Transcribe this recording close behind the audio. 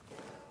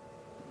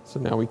So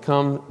now we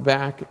come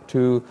back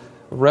to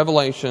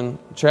Revelation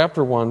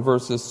chapter 1,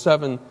 verses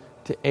 7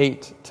 to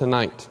 8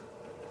 tonight.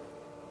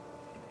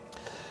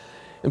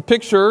 And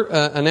picture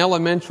an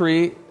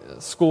elementary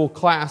school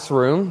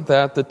classroom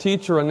that the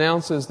teacher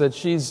announces that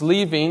she's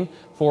leaving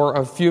for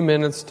a few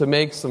minutes to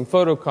make some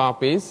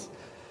photocopies.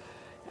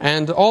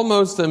 And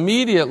almost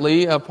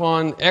immediately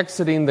upon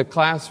exiting the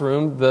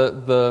classroom,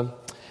 the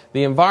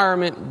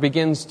environment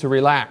begins to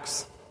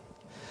relax.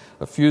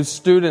 A few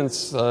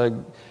students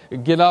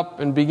get up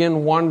and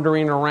begin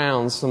wandering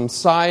around. Some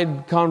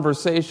side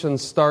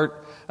conversations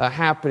start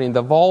happening.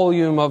 The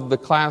volume of the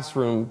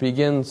classroom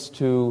begins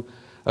to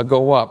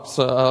go up.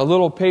 So a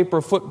little paper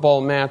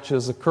football match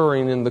is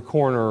occurring in the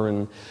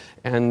corner,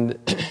 and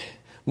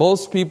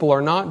most people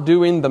are not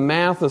doing the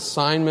math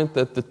assignment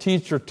that the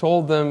teacher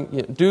told them,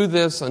 do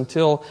this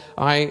until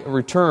I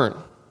return.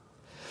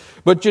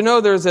 But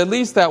there's at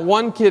least that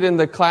one kid in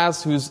the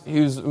class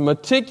who's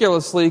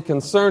meticulously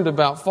concerned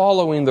about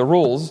following the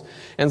rules.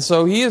 And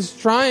so he is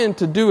trying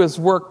to do his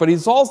work, but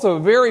he's also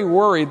very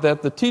worried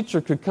that the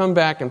teacher could come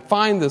back and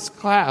find this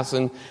class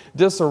in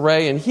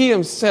disarray, and he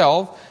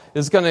himself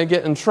is going to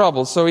get in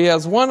trouble. So he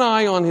has one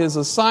eye on his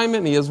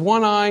assignment, and he has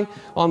one eye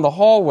on the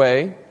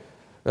hallway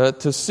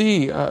to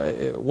see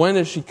when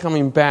is she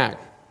coming back.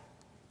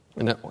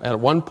 And at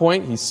one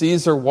point, he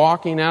sees her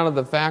walking out of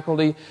the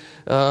faculty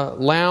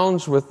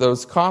lounge with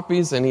those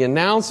copies, and he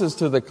announces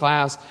to the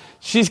class,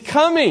 she's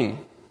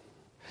coming.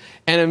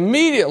 And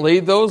immediately,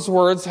 those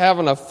words have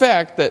an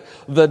effect that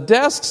the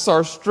desks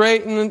are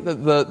straightened,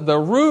 the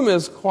room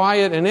is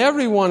quiet, and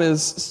everyone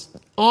is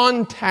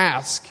on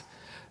task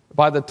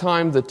by the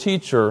time the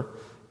teacher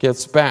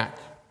gets back.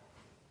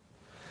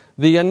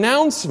 The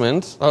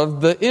announcement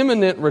of the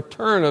imminent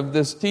return of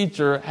this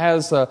teacher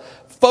has a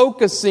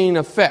focusing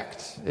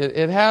effect.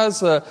 It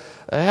has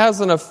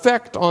an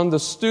effect on the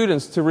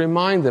students to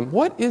remind them,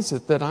 what is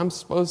it that I'm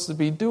supposed to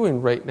be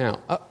doing right now?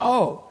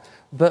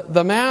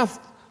 The math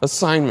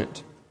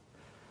assignment.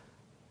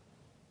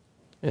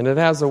 And it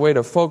has a way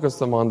to focus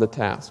them on the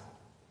task.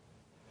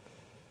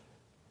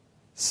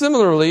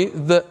 Similarly,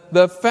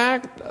 the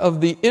fact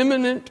of the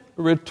imminent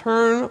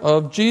return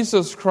of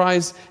Jesus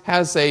Christ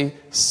has a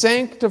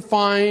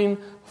sanctifying,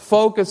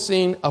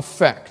 focusing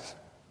effect.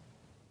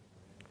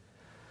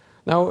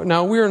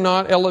 Now we are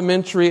not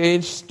elementary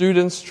age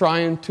students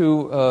trying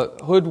to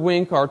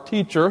hoodwink our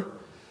teacher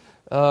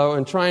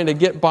and trying to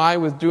get by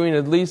with doing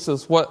at least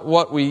as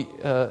what we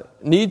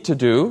need to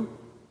do.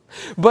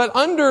 But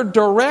under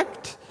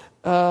direct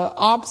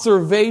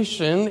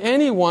observation,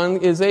 anyone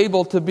is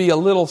able to be a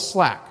little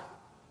slack.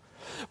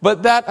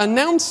 But that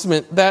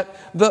announcement that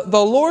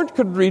the Lord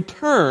could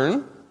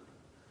return,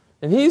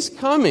 and He's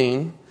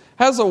coming,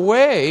 has a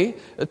way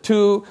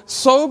to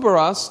sober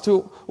us to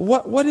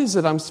what is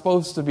it I'm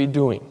supposed to be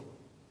doing.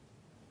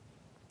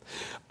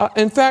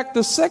 In fact,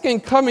 the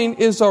second coming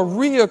is a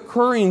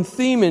reoccurring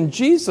theme in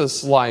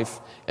Jesus'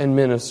 life and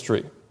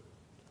ministry.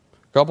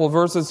 A couple of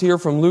verses here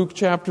from Luke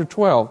chapter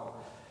 12.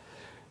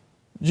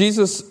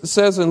 Jesus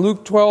says in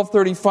Luke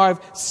 12:35,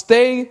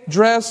 "Stay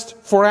dressed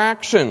for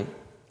action,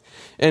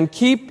 and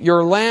keep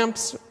your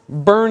lamps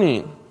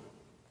burning."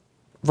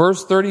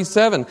 Verse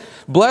 37,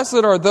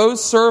 "Blessed are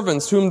those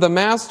servants whom the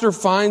master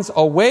finds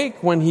awake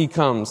when he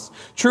comes.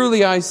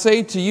 Truly I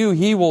say to you,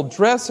 he will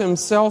dress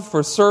himself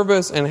for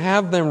service and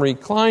have them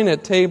recline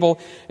at table,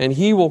 and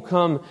he will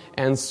come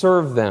and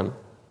serve them."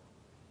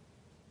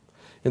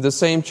 In the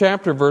same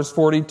chapter, verse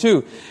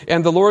 42,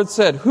 "And the Lord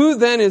said, Who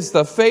then is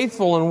the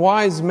faithful and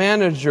wise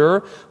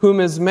manager whom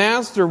his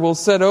master will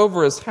set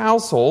over his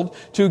household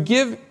to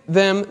give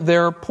them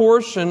their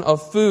portion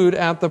of food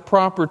at the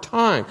proper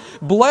time?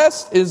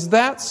 Blessed is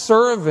that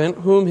servant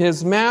whom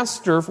his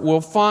master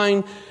will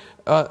find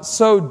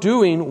so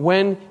doing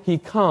when he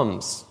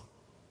comes."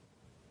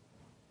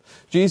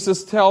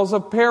 Jesus tells a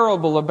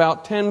parable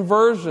about 10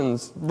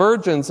 virgins,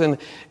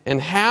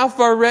 and half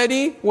are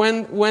ready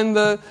when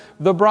the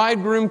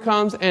bridegroom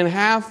comes, and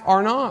half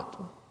are not.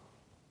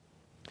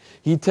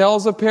 He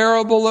tells a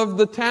parable of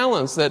the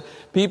talents, that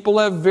people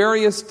have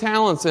various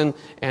talents,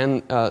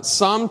 and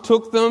some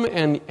took them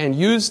and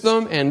used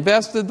them, and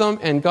invested them,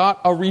 and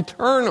got a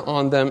return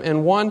on them,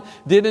 and one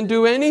didn't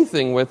do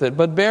anything with it,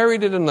 but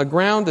buried it in the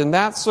ground, and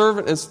that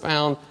servant is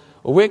found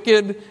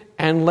wicked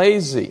and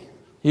lazy.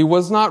 He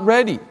was not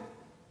ready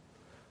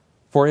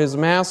for his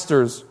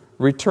master's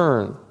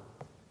return.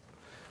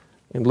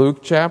 In Luke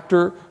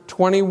chapter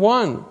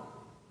 21,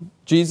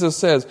 Jesus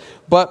says,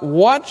 "But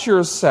watch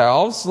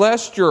yourselves,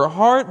 lest your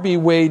heart be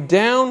weighed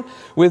down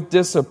with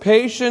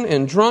dissipation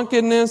and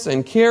drunkenness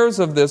and cares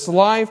of this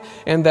life,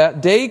 and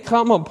that day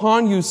come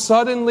upon you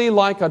suddenly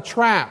like a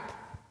trap.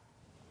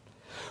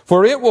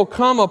 For it will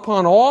come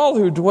upon all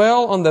who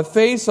dwell on the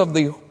face of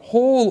the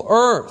whole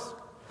earth.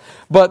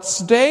 But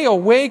stay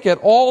awake at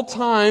all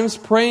times,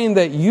 praying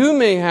that you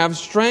may have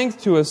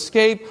strength to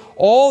escape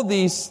all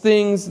these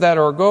things that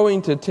are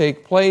going to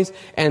take place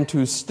and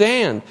to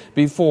stand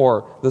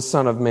before the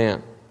Son of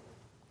Man."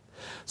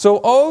 So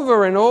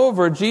over and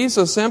over,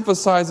 Jesus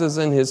emphasizes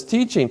in His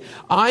teaching,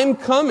 I'm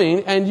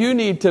coming and you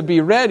need to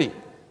be ready.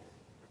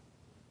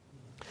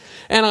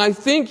 And I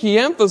think he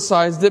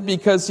emphasized it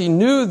because he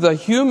knew the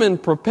human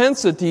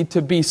propensity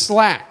to be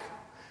slack.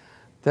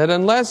 That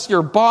unless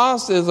your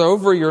boss is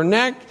over your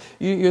neck,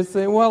 you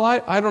think, well,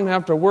 I don't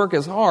have to work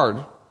as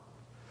hard.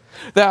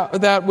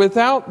 That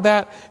without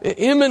that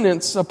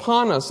imminence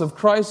upon us of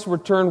Christ's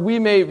return, we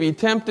may be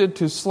tempted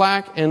to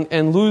slack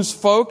and lose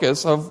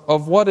focus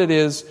of what it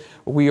is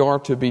we are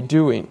to be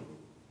doing.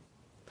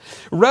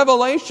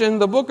 Revelation,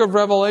 the book of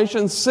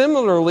Revelation,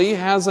 similarly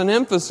has an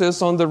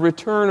emphasis on the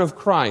return of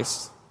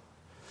Christ.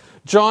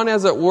 John,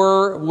 as it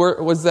were,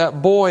 was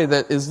that boy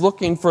that is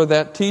looking for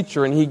that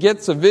teacher, and he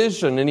gets a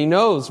vision, and he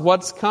knows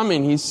what's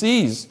coming. He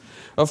sees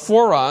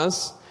for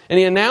us, and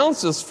he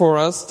announces for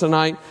us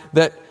tonight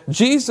that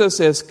Jesus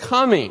is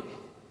coming.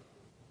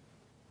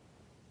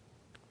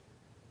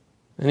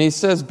 And he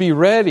says, be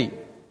ready,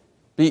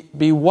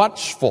 be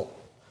watchful.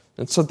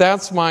 And so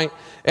that's my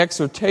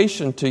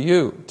exhortation to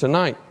you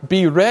tonight.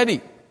 Be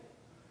ready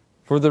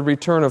for the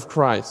return of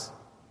Christ.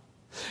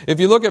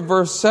 If you look at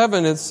verse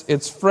 7,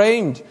 it's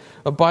framed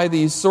by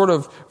these sort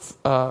of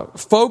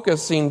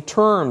focusing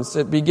terms.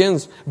 It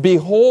begins,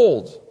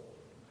 behold,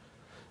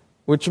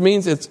 which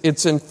means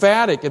it's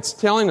emphatic. It's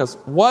telling us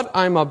what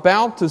I'm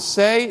about to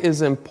say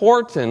is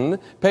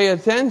important. Pay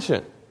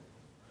attention.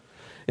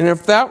 And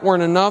if that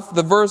weren't enough,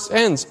 the verse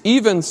ends,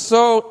 even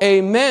so,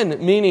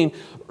 amen, meaning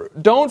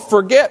don't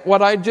forget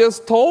what I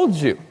just told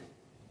you.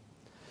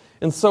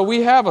 And so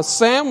we have a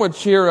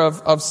sandwich here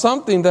of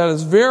something that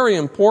is very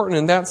important,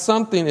 and that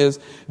something is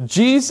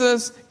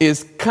Jesus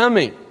is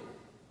coming.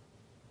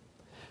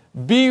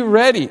 Be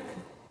ready.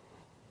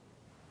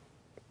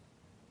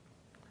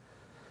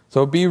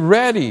 So be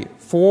ready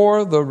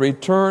for the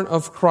return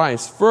of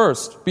Christ.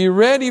 First, be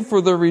ready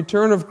for the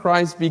return of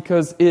Christ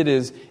because it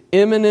is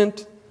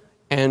imminent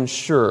and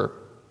sure.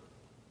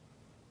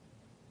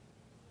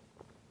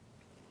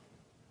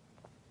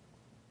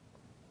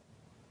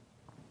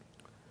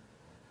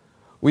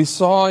 We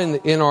saw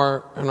in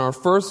our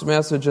first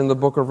message in the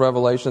book of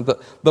Revelation,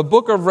 the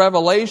book of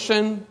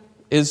Revelation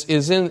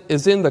is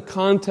in the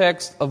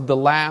context of the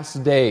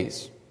last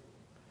days.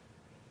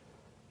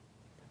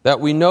 That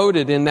we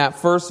noted in that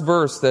first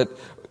verse that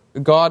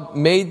God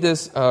made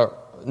this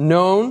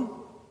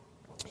known.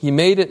 He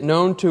made it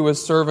known to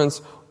His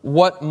servants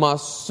what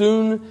must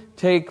soon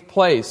take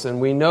place.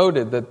 And we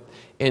noted that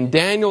in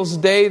Daniel's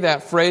day,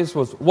 that phrase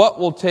was, what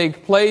will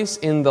take place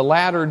in the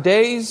latter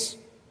days?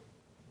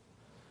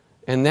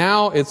 And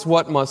now it's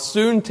what must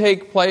soon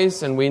take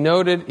place, and we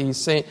noted, he's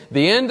saying,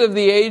 the end of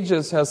the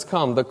ages has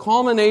come. The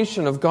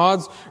culmination of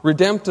God's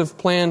redemptive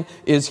plan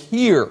is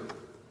here.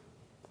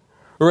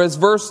 Or as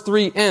verse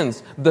 3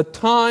 ends, the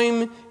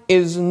time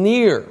is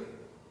near.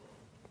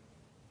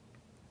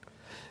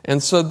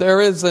 And so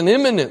there is an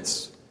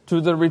imminence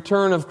to the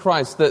return of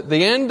Christ. That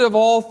the end of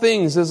all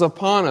things is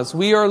upon us.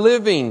 We are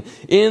living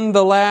in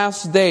the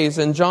last days.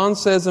 And John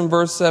says in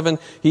verse 7,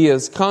 He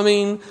is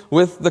coming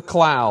with the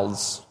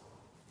clouds.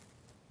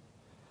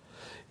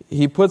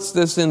 He puts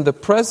this in the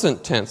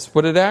present tense,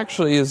 but it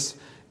actually is,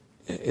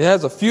 it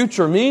has a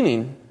future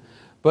meaning,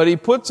 but he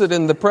puts it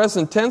in the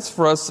present tense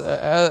for us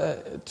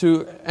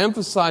to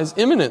emphasize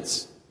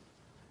imminence.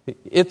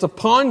 It's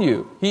upon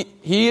you.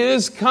 He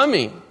is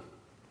coming.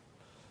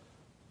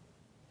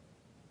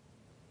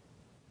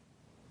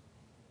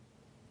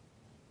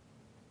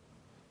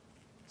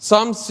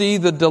 Some see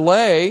the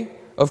delay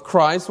of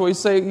Christ. Well,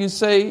 you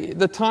say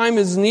the time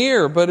is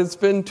near, but it's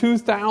been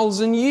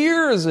 2,000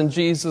 years and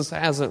Jesus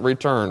hasn't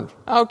returned.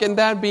 How can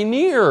that be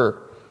near?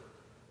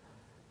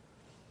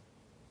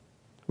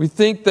 We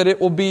think that it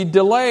will be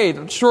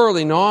delayed.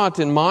 Surely not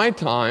in my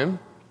time.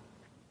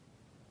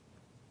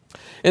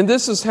 And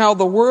this is how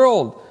the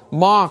world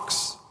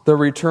mocks the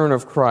return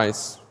of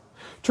Christ.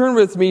 Turn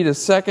with me to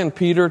 2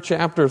 Peter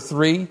chapter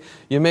 3.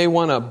 You may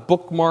want to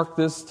bookmark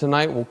this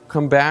tonight. We'll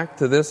come back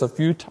to this a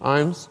few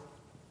times.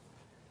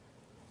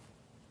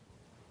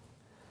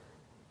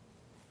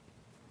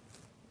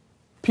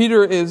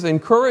 Peter is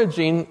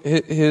encouraging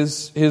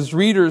his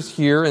readers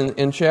here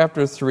in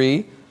chapter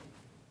 3.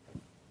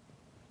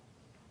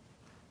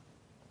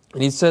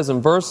 And he says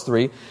in verse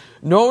 3,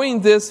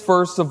 knowing this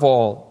first of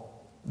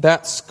all,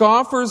 that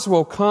scoffers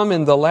will come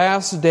in the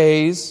last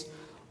days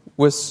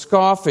with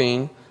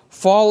scoffing,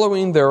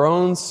 following their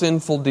own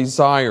sinful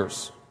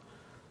desires.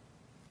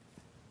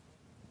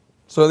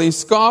 So these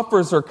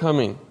scoffers are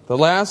coming. The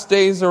last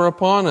days are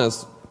upon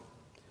us.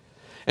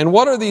 And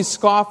what are these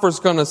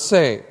scoffers going to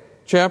say?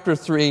 Chapter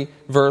 3,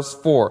 verse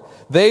 4.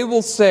 They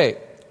will say,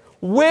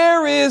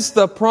 where is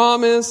the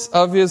promise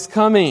of His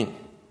coming?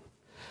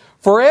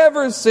 For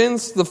ever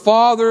since the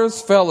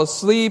fathers fell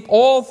asleep,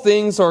 all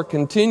things are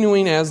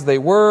continuing as they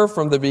were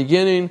from the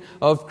beginning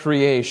of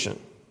creation.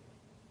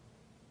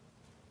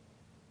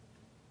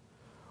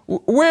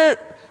 Where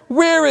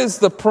is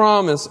the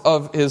promise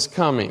of His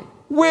coming?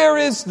 Where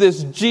is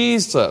this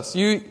Jesus?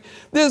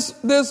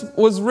 This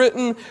was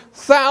written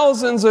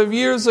thousands of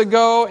years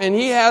ago, and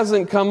He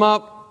hasn't come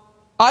up.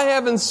 I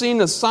haven't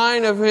seen a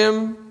sign of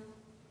Him.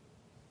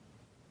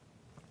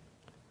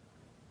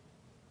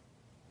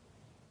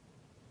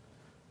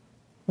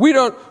 We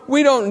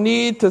don't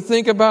need to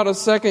think about a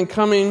second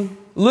coming.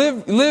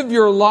 Live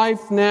your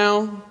life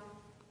now.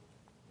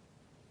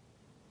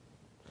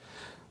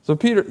 So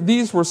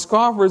these were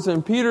scoffers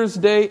in Peter's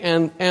day,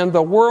 and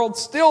the world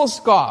still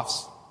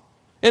scoffs.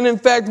 And in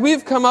fact,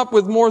 we've come up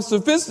with more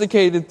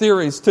sophisticated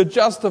theories to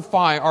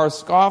justify our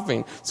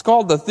scoffing. It's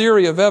called the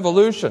theory of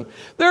evolution.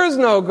 There is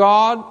no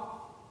God.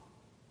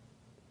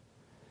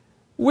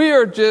 We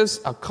are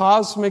just a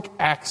cosmic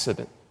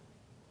accident.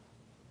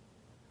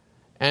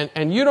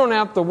 And you don't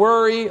have to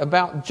worry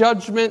about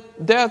judgment.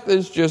 Death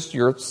is just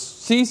your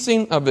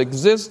ceasing of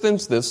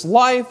existence. This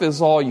life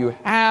is all you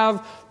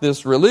have.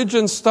 This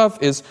religion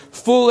stuff is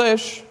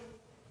foolish.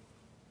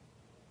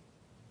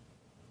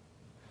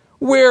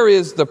 Where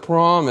is the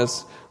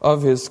promise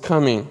of His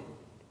coming?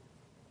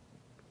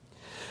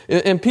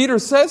 And Peter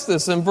says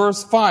this in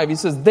verse 5. He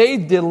says, they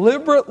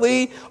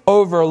deliberately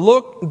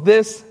overlook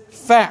this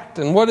fact.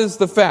 And what is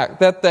the fact?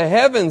 That the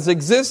heavens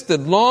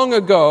existed long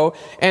ago,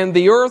 and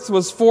the earth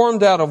was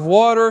formed out of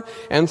water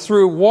and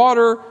through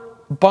water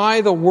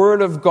by the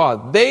word of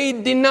God. They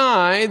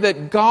deny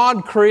that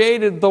God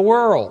created the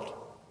world.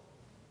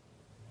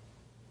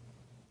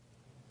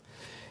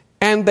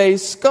 And they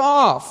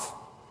scoff.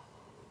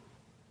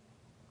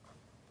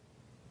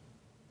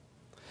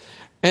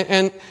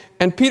 And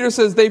Peter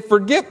says they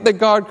forget that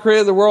God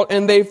created the world,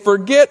 and they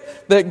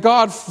forget that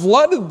God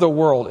flooded the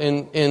world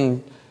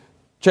in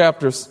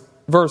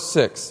verse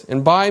 6.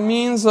 And by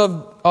means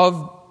that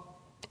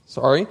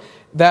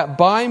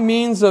by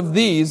means of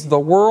these, the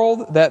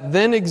world that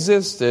then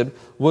existed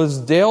was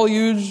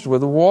deluged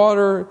with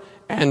water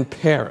and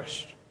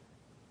perished.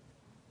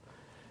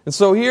 And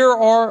so here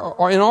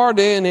are in our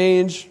day and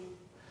age,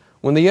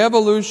 when the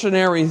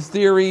evolutionary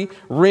theory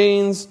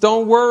reigns,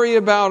 don't worry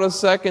about a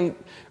second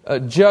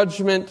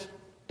judgment.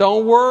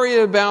 Don't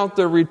worry about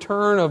the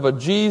return of a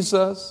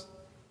Jesus.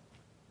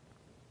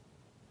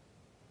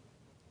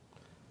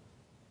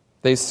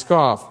 They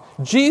scoff.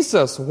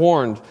 Jesus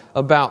warned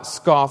about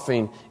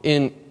scoffing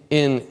in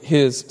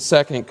His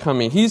second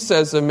coming. He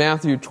says in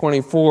Matthew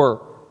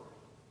 24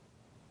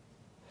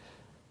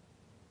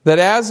 that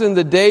as in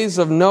the days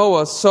of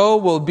Noah, so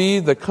will be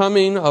the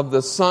coming of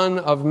the Son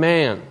of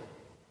Man.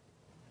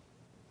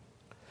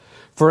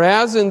 For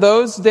as in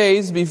those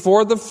days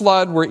before the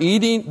flood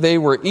they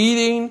were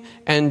eating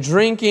and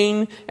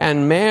drinking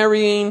and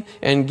marrying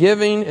and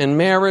giving in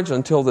marriage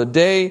until the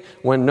day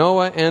when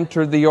Noah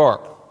entered the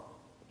ark.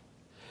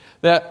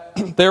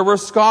 That there were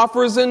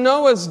scoffers in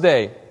Noah's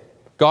day.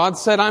 God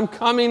said, I'm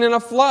coming in a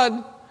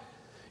flood.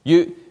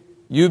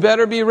 You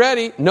better be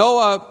ready.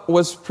 Noah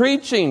was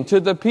preaching to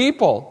the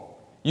people.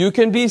 You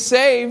can be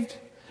saved.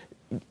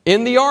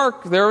 In the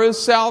ark, there is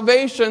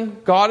salvation.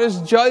 God is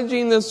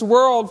judging this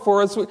world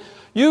for its...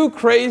 You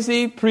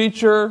crazy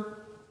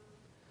preacher.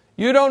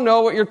 You don't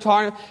know what you're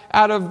talking about.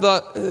 Out of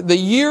the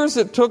years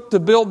it took to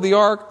build the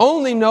ark,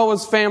 only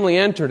Noah's family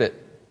entered it.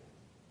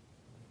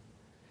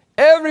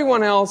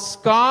 Everyone else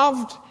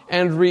scoffed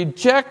and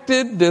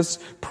rejected this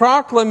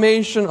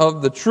proclamation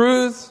of the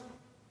truth.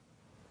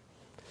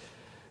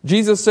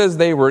 Jesus says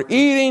they were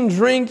eating,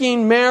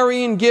 drinking,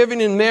 marrying,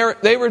 giving in marriage.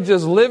 They were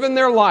just living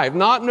their life,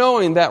 not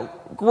knowing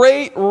that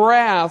great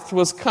wrath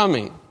was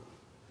coming.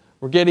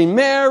 We're getting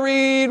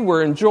married,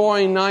 we're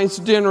enjoying nice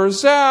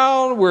dinners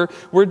out,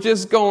 we're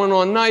just going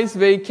on nice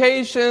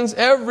vacations.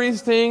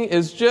 Everything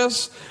is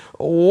just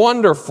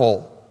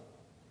wonderful.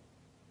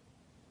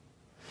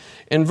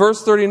 In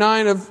verse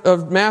 39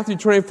 of Matthew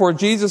 24,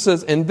 Jesus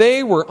says, and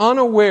they were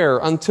unaware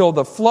until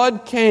the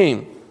flood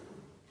came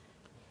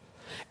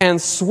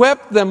and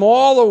swept them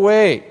all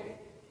away.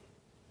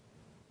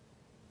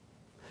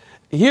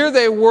 Here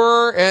they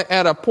were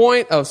at a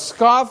point of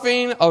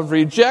scoffing, of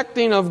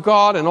rejecting of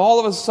God, and all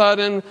of a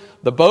sudden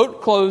the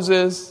boat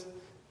closes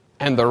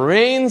and the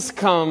rains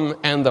come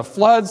and the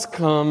floods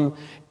come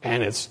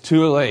and it's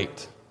too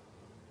late.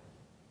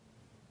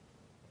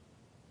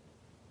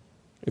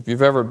 If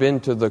you've ever been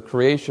to the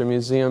Creation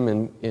Museum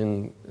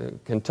in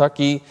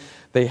Kentucky,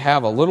 they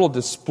have a little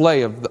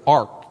display of the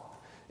ark.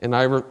 And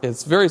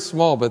it's very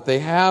small, but they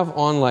have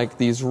on like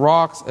these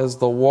rocks as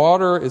the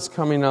water is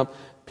coming up,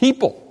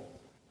 people.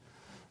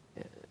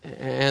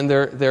 And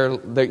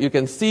they're you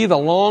can see the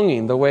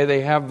longing, the way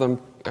they have them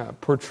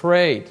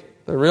portrayed.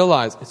 They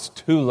realize it's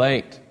too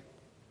late.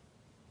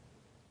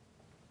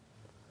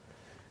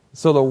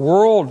 So the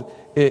world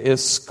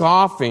is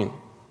scoffing.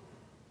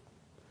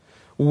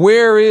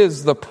 Where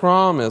is the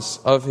promise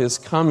of His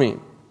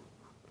coming?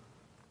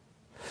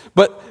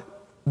 But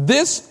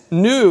this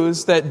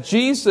news that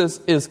Jesus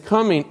is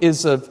coming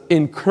is of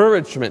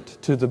encouragement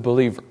to the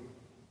believer.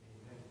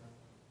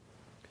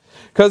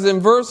 Because in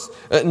verse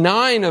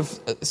 9 of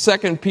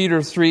 2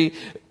 Peter 3,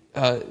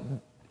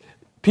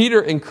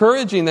 Peter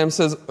encouraging them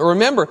says,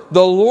 remember,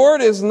 the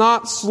Lord is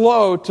not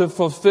slow to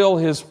fulfill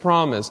His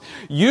promise.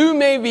 You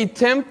may be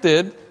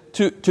tempted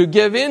to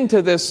give in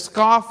to this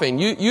scoffing.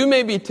 You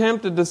may be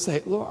tempted to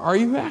say, Lord, are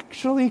you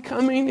actually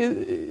coming?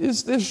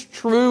 Is this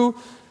true?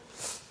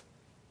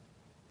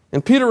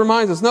 And Peter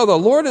reminds us, no, the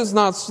Lord is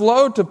not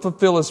slow to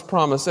fulfill His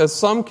promise, as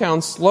some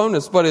count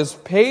slowness, but is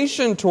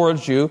patient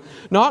towards you,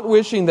 not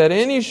wishing that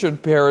any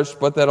should perish,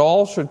 but that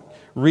all should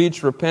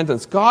reach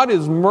repentance. God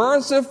is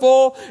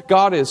merciful.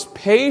 God is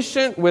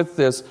patient with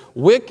this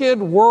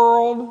wicked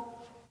world.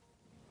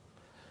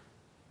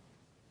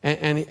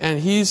 And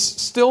He's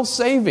still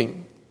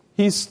saving.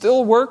 He's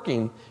still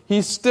working.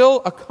 He's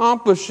still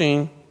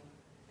accomplishing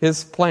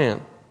His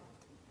plan.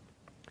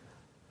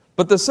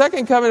 But the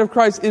second coming of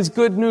Christ is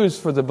good news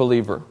for the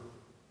believer.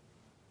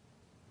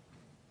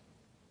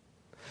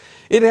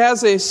 It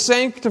has a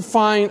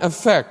sanctifying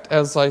effect,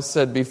 as I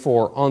said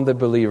before, on the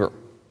believer.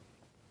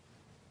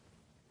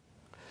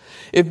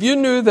 If you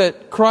knew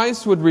that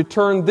Christ would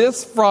return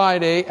this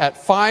Friday at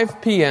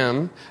 5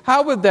 p.m.,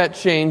 how would that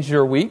change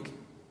your week?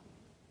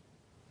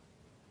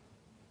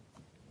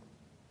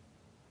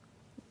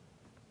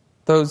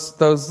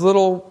 Those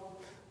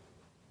little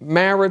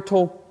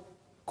marital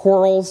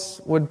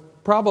quarrels would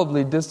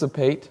probably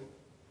dissipate.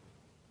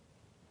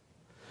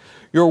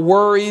 Your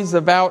worries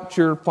about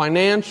your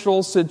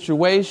financial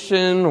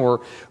situation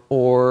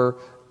or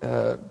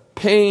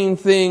paying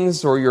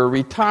things or your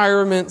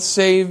retirement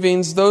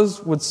savings,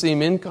 those would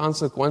seem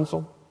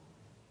inconsequential.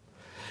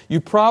 You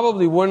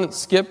probably wouldn't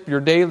skip your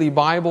daily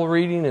Bible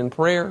reading and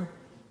prayer.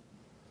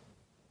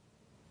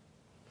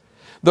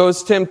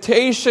 Those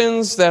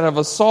temptations that have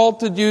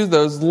assaulted you,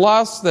 those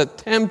lusts that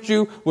tempt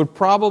you, would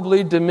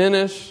probably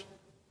diminish.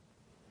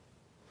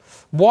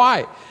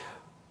 Why?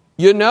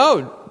 You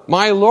know,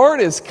 my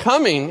Lord is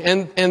coming,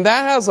 and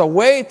that has a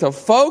way to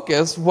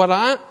focus what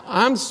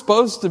I'm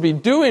supposed to be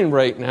doing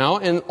right now,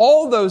 and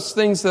all those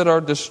things that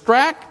are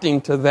distracting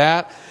to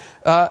that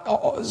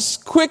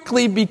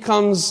quickly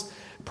becomes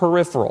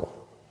peripheral.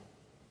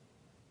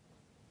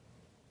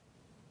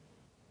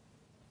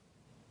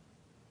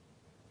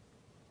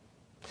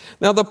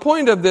 Now, the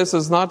point of this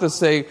is not to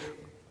say,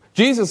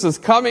 Jesus is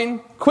coming,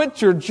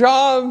 quit your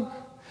job,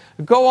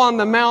 go on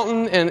the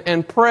mountain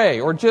and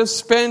pray, or just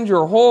spend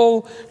your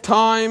whole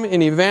time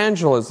in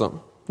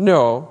evangelism.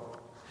 No.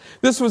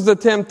 This was the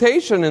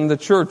temptation in the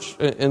church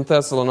in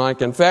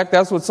Thessalonica. In fact,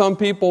 that's what some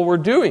people were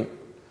doing.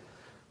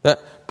 That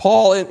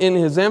Paul, in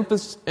his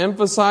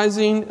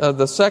emphasizing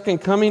the second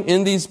coming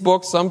in these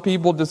books, some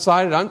people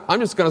decided, I'm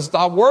just going to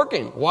stop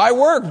working. Why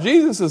work?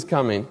 Jesus is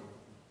coming.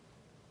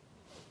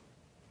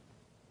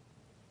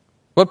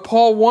 But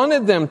Paul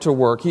wanted them to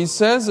work. He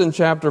says in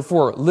chapter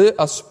 4,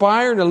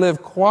 aspire to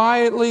live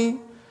quietly,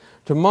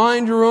 to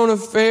mind your own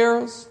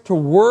affairs, to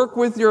work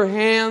with your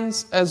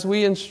hands as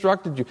we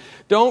instructed you.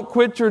 Don't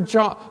quit your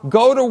job.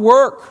 Go to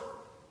work.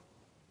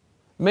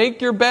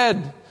 Make your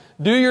bed.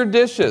 Do your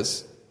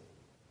dishes.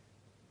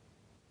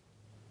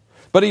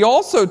 But he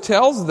also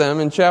tells them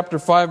in chapter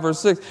 5,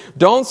 verse 6,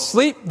 don't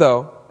sleep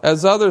though,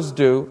 as others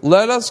do.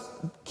 Let us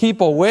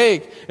keep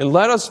awake and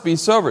let us be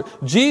sober.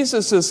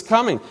 Jesus is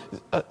coming.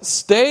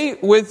 Stay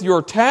with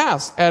your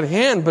task at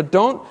hand,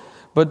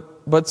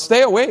 but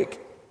stay awake.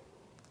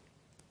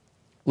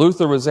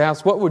 Luther was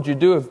asked, what would you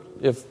do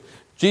if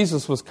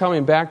Jesus was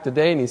coming back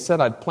today and he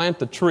said, I'd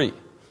plant a tree,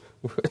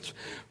 which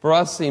for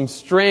us seems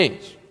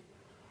strange.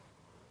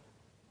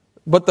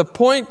 But the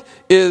point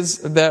is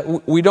that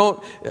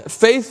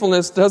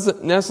faithfulness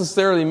doesn't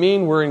necessarily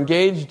mean we're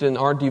engaged in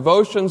our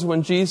devotions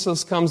when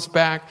Jesus comes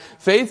back.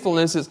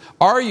 Faithfulness is,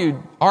 are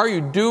you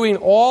doing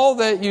all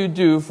that you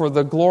do for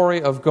the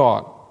glory of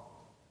God?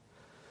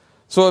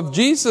 So if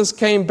Jesus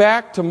came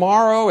back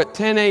tomorrow at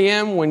 10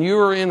 a.m. when you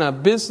are in a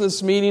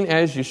business meeting,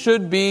 as you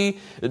should be,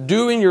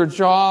 doing your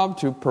job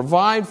to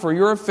provide for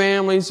your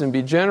families and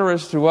be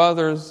generous to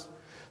others,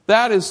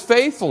 that is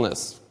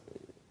faithfulness.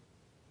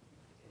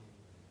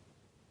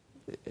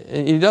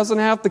 He doesn't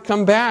have to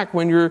come back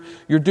when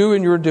you're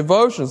doing your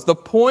devotions. The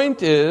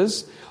point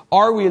is,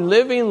 are we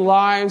living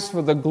lives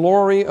for the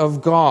glory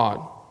of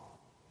God?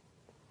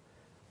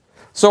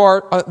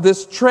 So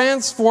this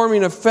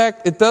transforming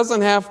effect, it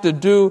doesn't have to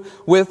do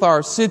with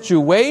our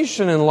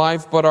situation in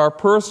life, but our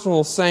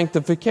personal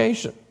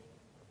sanctification.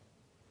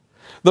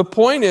 The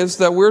point is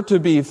that we're to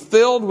be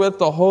filled with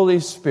the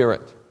Holy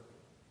Spirit.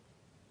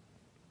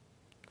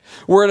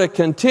 We're to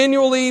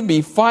continually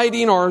be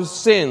fighting our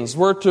sins.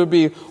 We're to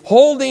be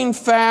holding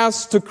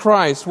fast to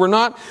Christ. We're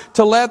not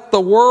to let the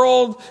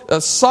world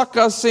suck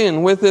us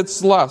in with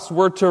its lust.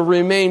 We're to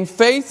remain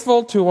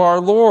faithful to our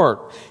Lord.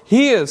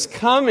 He is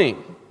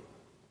coming.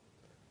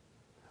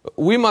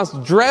 We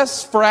must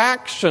dress for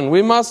action.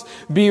 We must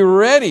be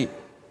ready.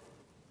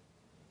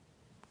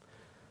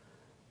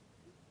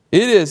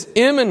 It is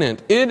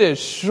imminent. It is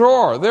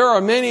sure. There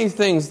are many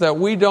things that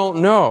we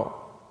don't know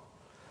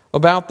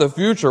about the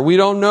future. We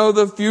don't know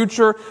the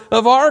future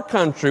of our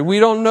country. We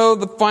don't know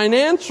the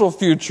financial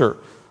future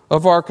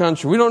of our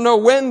country. We don't know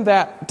when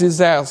that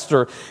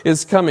disaster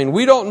is coming.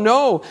 We don't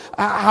know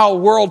how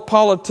world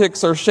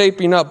politics are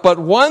shaping up. But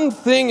one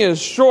thing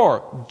is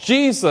sure,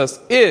 Jesus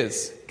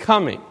is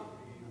coming.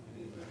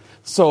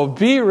 So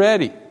be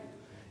ready.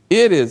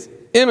 It is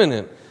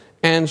imminent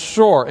and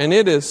sure, and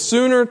it is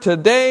sooner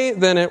today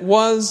than it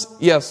was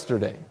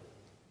yesterday.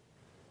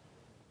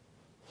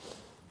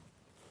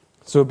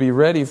 So be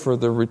ready for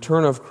the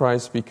return of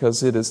Christ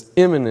because it is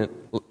imminent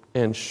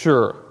and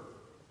sure.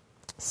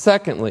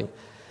 Secondly,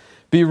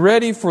 be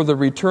ready for the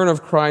return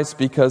of Christ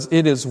because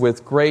it is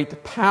with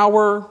great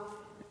power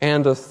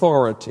and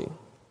authority.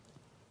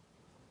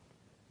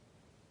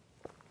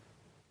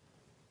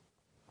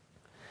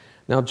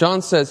 Now,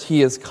 John says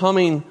he is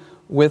coming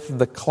with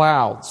the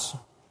clouds.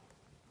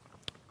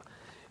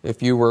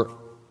 If you were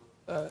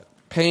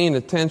paying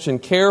attention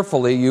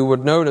carefully, you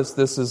would notice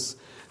this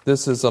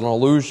is an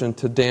allusion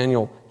to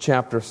Daniel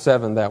chapter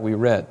 7 that we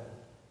read.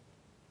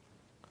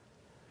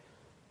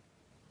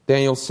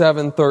 Daniel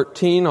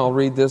 7:13, I'll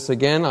read this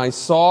again. I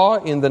saw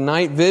in the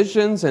night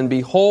visions, and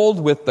behold,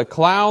 with the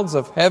clouds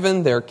of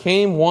heaven there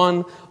came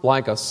one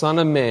like a son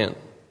of man.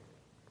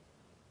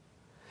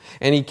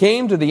 And he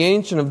came to the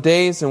Ancient of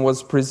Days and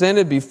was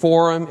presented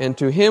before him, and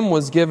to him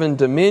was given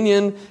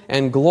dominion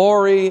and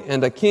glory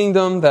and a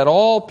kingdom that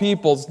all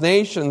peoples,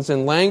 nations,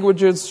 and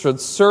languages should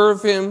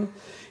serve him.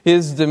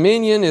 His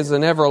dominion is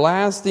an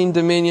everlasting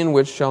dominion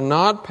which shall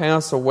not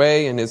pass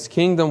away, and his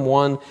kingdom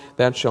one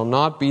that shall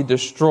not be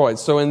destroyed.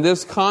 So in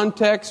this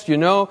context,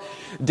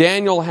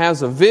 Daniel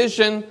has a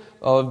vision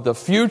of the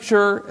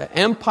future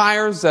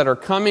empires that are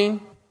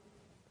coming.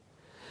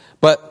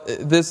 But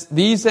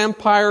these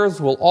empires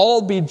will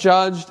all be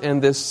judged,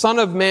 and this Son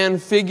of Man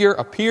figure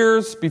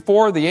appears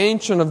before the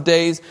Ancient of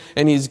Days,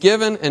 and he's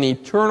given an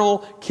eternal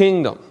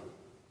kingdom.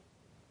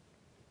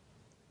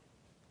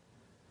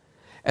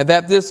 And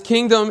that this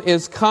kingdom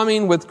is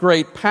coming with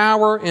great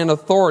power and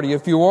authority.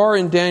 If you are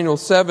in Daniel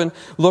 7,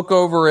 look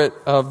over at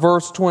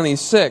verse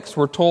 26.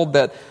 We're told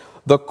that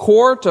the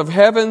court of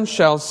heaven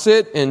shall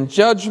sit in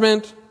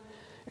judgment,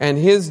 and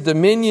his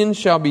dominion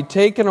shall be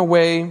taken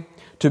away,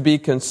 to be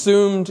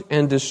consumed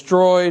and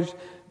destroyed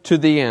to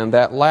the end,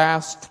 that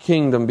last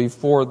kingdom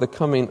before the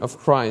coming of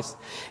Christ.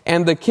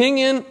 And the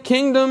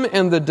kingdom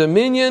and the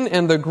dominion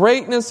and the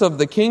greatness of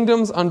the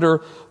kingdoms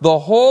under the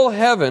whole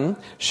heaven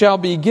shall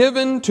be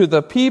given to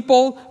the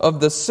people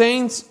of the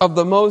saints of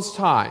the Most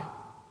High.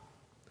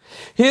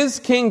 His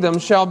kingdom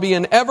shall be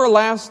an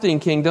everlasting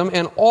kingdom,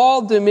 and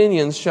all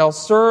dominions shall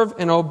serve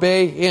and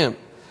obey him.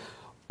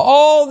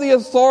 All the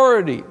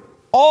authority,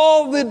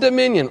 all the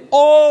dominion,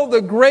 all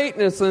the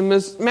greatness and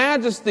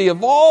majesty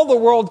of all the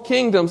world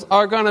kingdoms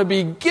are going to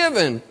be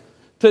given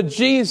to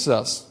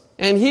Jesus.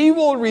 And he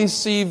will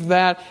receive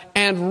that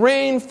and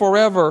reign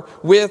forever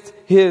with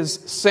his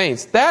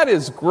saints. That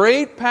is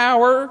great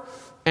power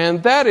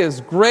and that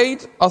is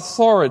great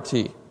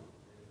authority.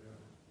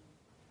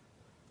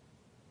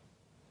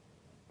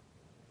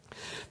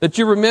 That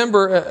you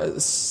remember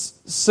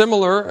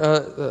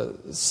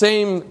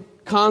same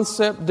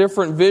concept,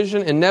 different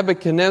vision in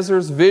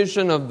Nebuchadnezzar's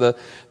vision of the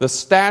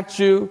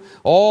statue,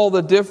 all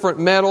the different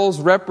metals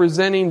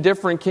representing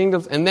different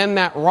kingdoms, and then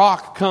that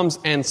rock comes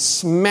and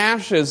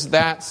smashes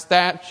that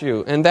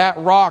statue, and that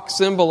rock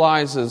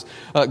symbolizes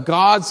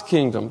God's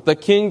kingdom, the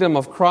kingdom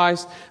of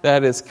Christ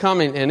that is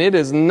coming, and it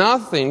is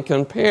nothing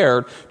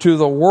compared to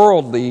the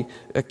worldly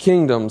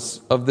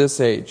kingdoms of this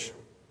age.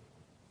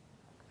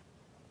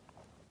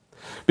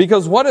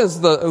 Because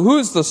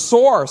who's the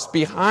source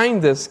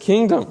behind this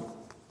kingdom?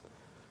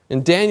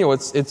 In Daniel,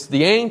 it's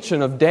the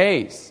Ancient of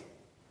Days.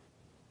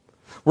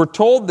 We're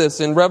told this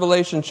in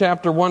Revelation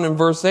chapter 1 and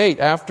verse 8.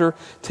 After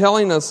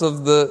telling us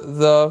of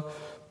the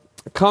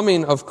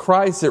coming of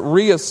Christ, it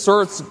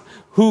reasserts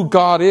who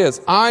God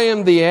is. I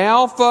am the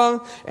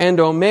Alpha and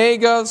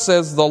Omega,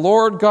 says the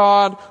Lord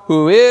God,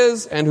 who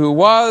is and who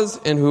was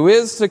and who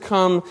is to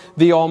come,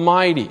 the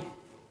Almighty.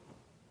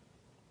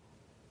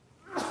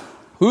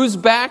 Who's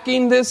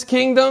backing this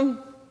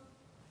kingdom?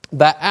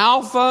 The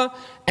Alpha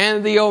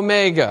and the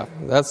Omega.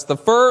 That's the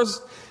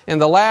first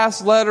and the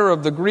last letter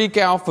of the Greek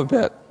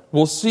alphabet.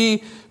 We'll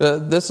see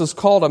this is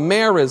called a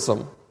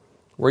merism,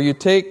 where you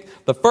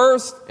take the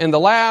first and the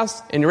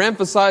last and you're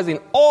emphasizing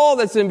all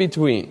that's in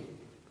between.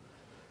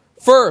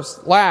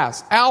 First,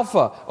 last,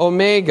 Alpha,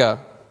 Omega.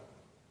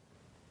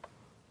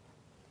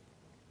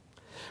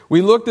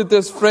 We looked at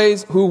this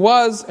phrase, who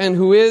was and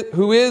who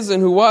is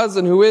and who was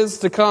and who is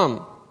to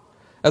come,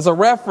 as a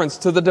reference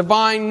to the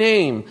divine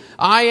name.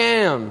 I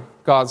am,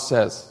 God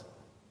says.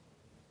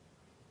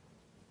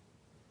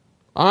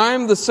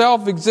 I'm the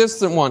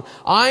self-existent one.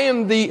 I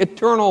am the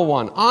eternal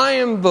one. I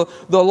am the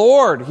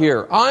Lord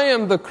here. I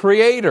am the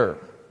Creator.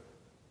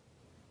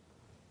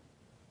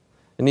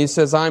 And he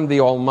says, I'm the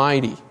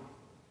Almighty.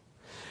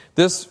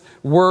 This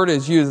word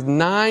is used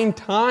 9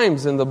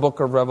 times in the book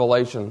of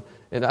Revelation,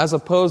 and as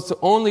opposed to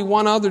only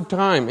one other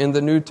time in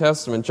the New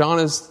Testament. John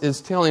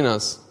is telling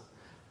us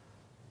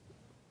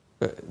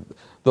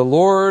the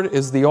Lord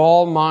is the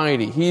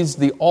Almighty. He's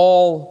the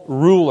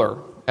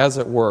all-ruler, as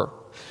it were.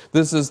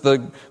 This is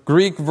the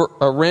Greek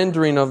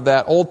rendering of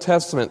that Old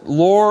Testament,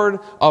 Lord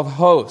of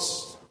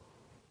hosts.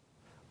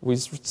 We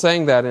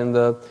sang that in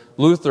the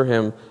Luther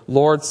hymn,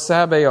 Lord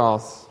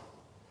Sabaoth,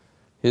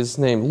 his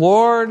name.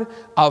 Lord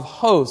of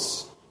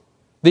hosts,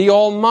 the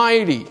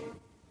Almighty.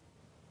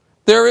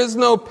 There is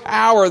no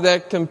power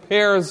that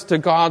compares to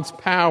God's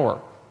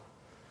power.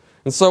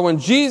 And so when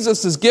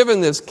Jesus is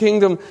given this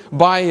kingdom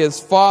by his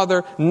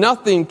Father,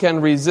 nothing can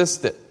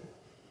resist it.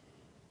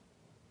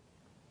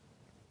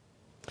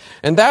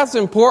 And that's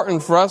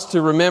important for us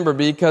to remember,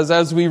 because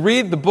as we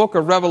read the book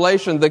of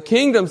Revelation, the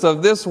kingdoms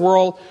of this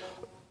world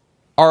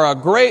are a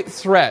great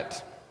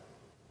threat.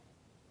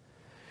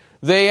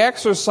 They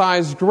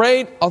exercise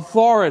great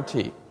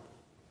authority.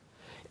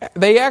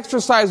 They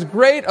exercise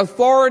great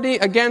authority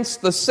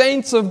against the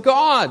saints of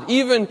God,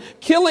 even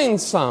killing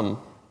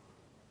some.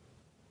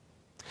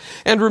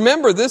 And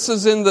remember, this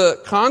is in the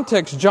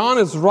context. John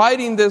is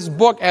writing this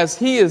book as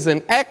he is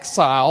in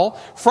exile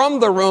from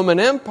the Roman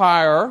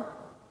Empire,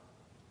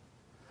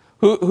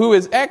 who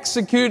is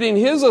executing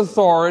his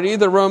authority,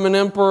 the Roman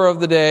emperor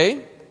of the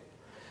day.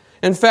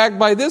 In fact,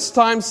 by this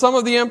time, some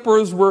of the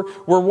emperors were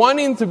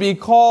wanting to be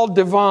called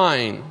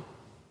divine.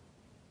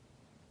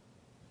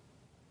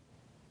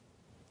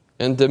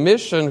 And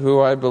Domitian, who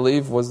I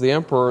believe was the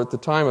emperor at the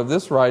time of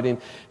this writing,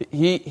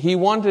 he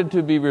wanted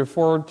to be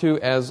referred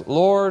to as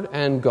Lord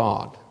and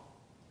God.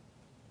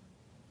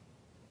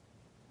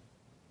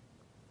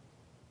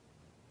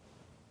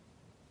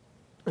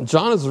 And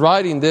John is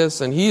writing this,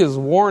 and he is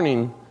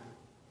warning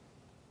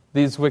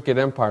these wicked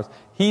empires.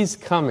 He's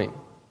coming.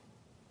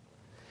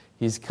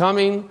 He's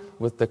coming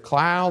with the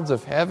clouds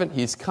of heaven.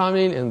 He's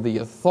coming in the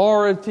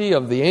authority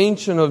of the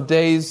Ancient of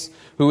Days,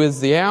 who is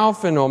the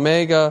Alpha and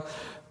Omega,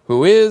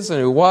 who is and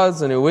who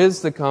was and who is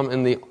to come,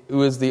 and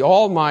who is the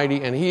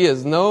Almighty, and he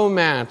is no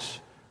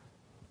match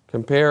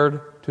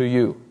compared to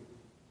you.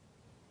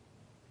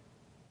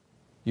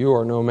 You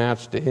are no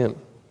match to him.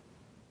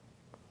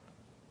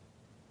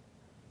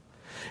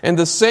 And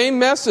the same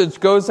message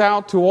goes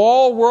out to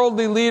all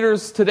worldly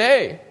leaders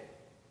today.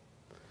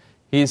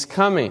 He's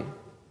coming.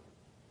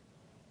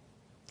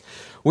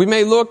 We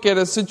may look at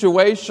a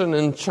situation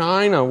in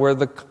China where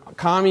the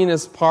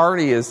Communist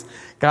Party has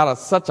got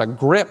such a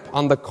grip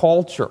on the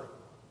culture.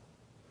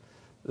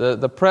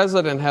 The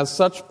president has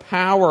such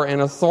power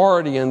and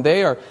authority, and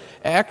they are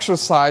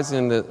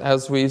exercising it,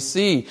 as we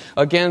see,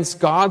 against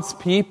God's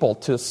people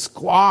to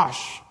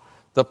squash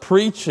the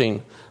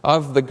preaching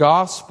of the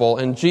gospel.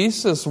 And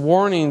Jesus'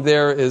 warning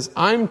there is,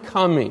 I'm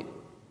coming.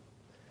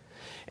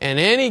 And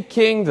any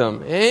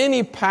kingdom,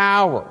 any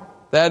power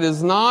that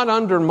is not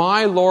under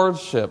my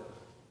lordship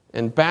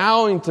and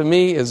bowing to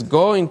me is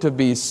going to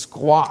be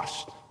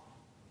squashed.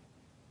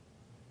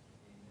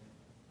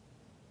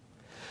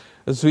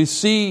 As we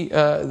see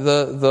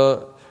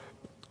the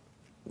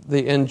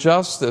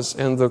injustice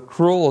and the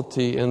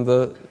cruelty and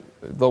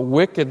the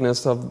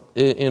wickedness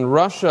in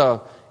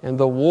Russia and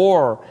the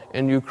war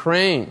in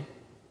Ukraine,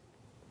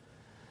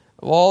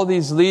 all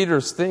these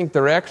leaders think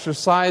they're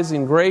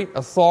exercising great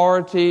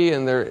authority,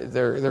 and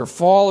they're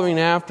following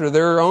after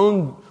their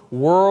own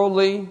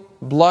worldly,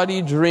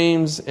 bloody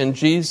dreams, and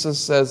Jesus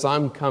says,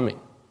 I'm coming.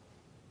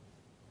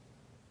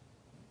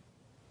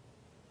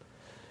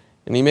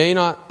 And he may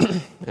not,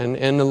 and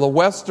in the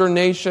Western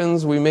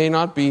nations, we may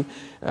not be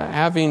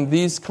having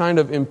these kind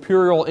of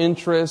imperial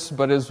interests,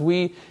 but as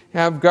we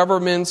have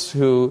governments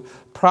who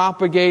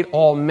propagate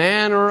all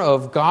manner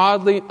of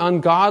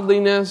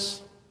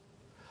ungodliness,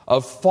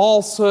 of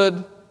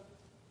falsehood,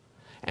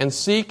 and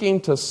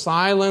seeking to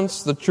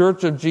silence the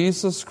Church of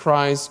Jesus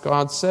Christ,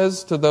 God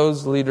says to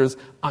those leaders,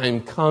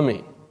 I'm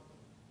coming.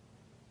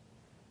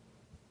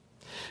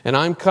 And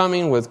I'm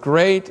coming with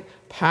great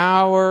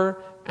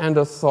power and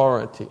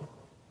authority.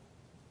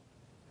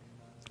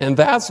 And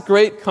that's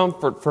great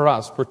comfort for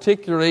us,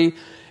 particularly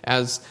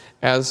as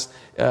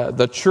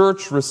the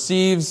church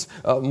receives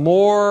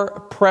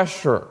more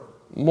pressure,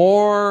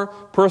 more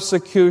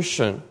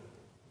persecution.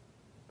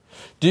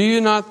 Do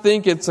you not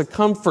think it's a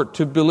comfort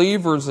to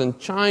believers in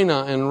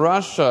China and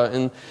Russia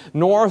and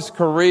North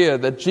Korea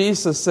that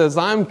Jesus says,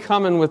 I'm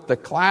coming with the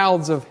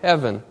clouds of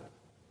heaven.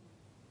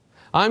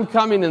 I'm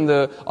coming in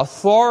the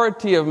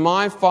authority of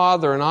my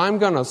Father, and I'm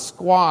going to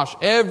squash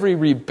every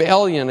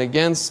rebellion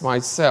against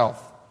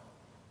myself.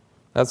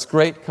 That's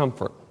great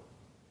comfort.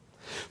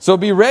 So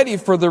be ready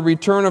for the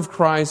return of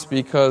Christ,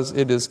 because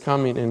it is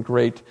coming in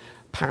great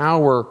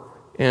power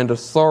and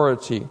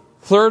authority.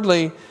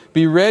 Thirdly,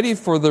 be ready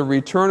for the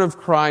return of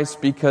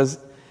Christ, because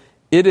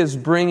it is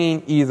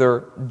bringing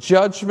either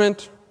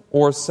judgment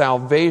or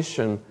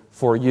salvation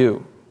for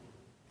you.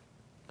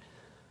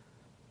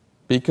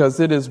 Because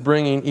it is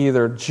bringing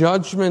either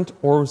judgment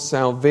or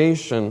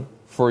salvation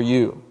for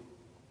you.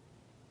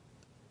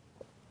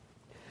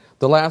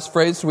 The last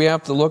phrase we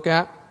have to look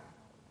at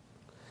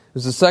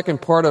is the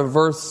second part of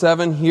verse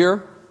 7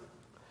 here.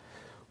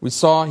 We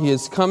saw he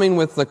is coming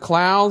with the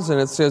clouds, and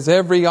it says,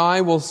 every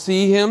eye will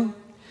see him,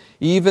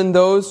 even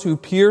those who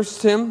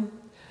pierced him,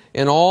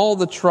 and all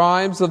the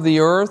tribes of the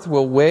earth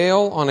will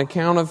wail on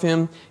account of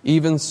him.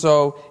 Even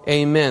so,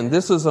 amen.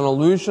 This is an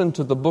allusion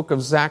to the book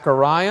of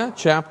Zechariah,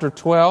 chapter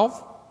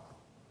 12.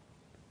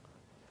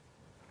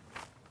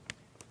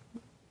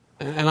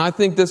 And I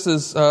think this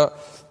is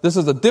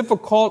a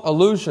difficult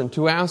allusion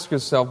to ask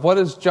yourself, what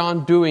is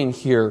John doing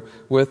here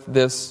with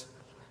this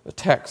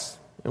text?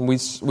 And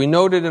we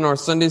noted in our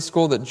Sunday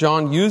school that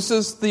John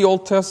uses the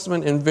Old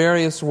Testament in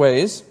various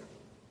ways.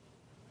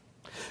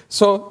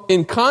 So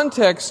in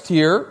context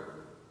here,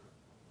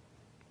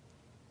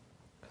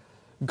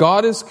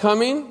 God is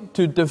coming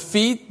to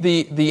defeat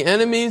the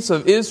enemies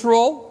of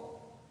Israel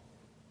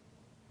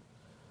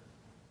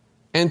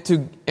and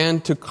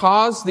to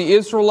cause the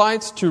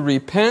Israelites to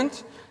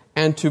repent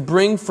and to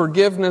bring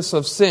forgiveness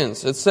of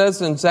sins. It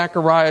says in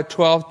Zechariah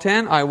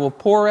 12:10, I will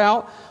pour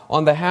out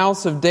on the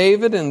house of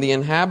David and the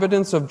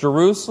inhabitants of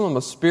Jerusalem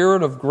a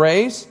spirit of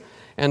grace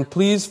and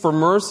pleas for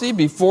mercy.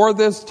 Before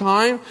this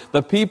time,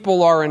 the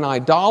people are in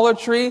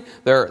idolatry.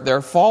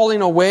 They're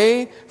falling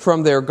away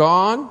from their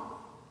God.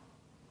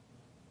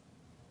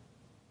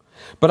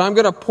 But I'm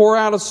going to pour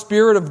out a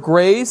spirit of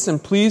grace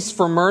and pleas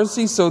for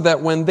mercy so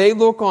that when they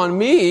look on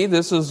me,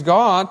 this is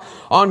God,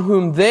 on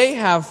whom they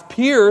have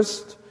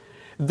pierced,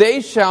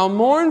 they shall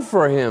mourn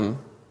for him,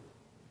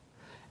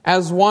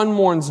 as one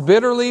mourns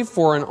bitterly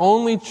for an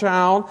only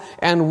child,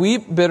 and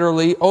weep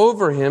bitterly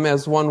over him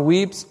as one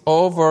weeps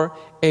over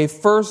a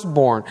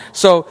firstborn.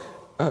 So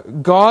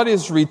God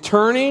is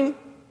returning.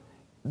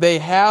 They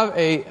have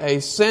a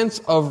sense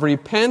of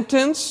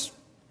repentance.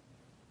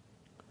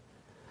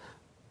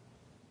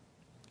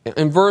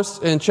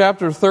 In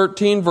chapter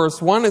 13,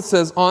 verse 1, it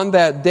says, on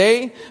that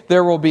day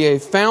there will be a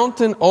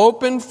fountain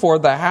opened for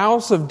the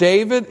house of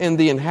David and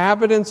the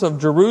inhabitants of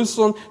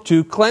Jerusalem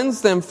to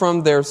cleanse them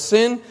from their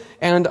sin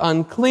and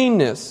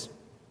uncleanness.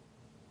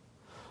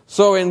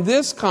 So in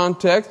this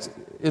context,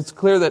 it's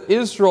clear that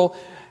Israel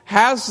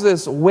has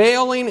this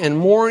wailing and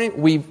mourning.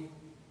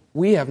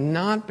 We have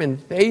not been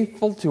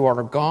faithful to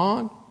our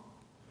God.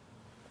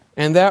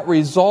 And that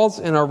results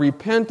in a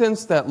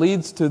repentance that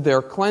leads to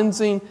their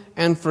cleansing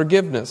and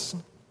forgiveness.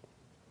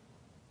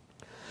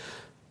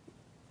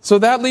 So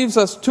that leaves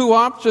us two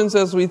options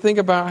as we think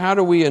about how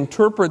do we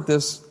interpret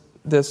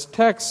this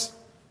text.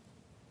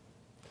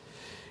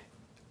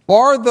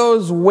 Are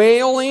those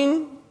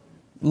wailing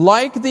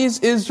like these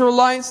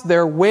Israelites?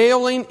 They're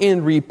wailing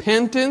in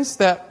repentance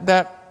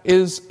that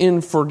is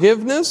in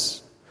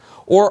forgiveness?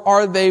 Or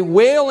are they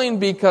wailing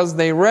because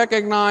they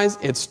recognize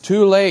it's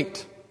too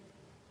late?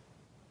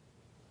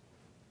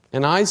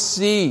 And I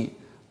see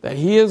that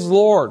He is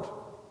Lord.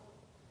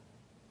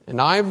 And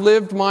I've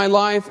lived my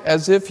life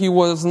as if He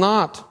was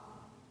not.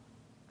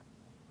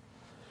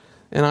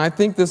 And I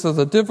think this is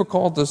a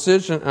difficult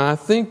decision. And I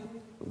think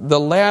the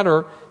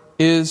latter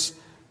is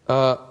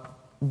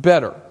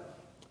better.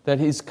 That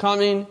He's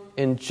coming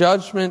in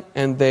judgment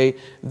and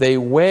they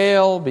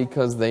wail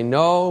because they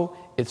know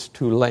it's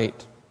too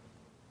late.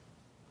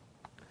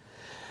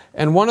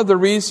 And one of the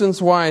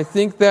reasons why I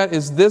think that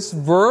is this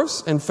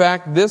verse. In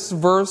fact, this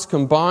verse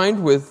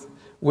combined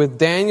with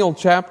Daniel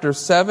chapter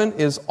 7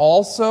 is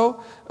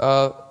also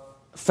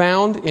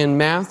found in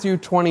Matthew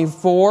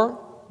 24,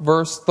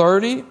 verse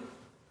 30.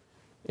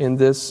 In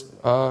this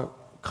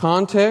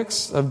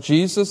context of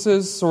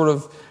Jesus' sort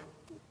of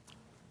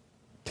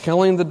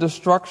telling the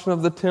destruction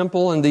of the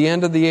temple and the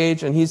end of the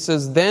age. And He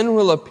says, then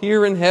will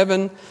appear in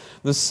heaven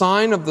the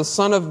sign of the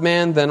Son of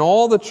Man. Then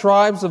all the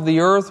tribes of the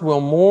earth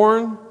will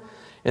mourn.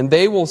 And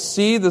they will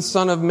see the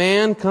Son of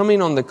Man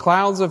coming on the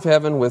clouds of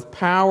heaven with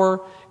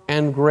power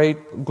and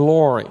great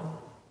glory.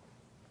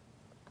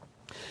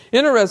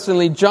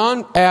 Interestingly,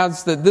 John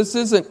adds that this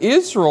isn't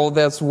Israel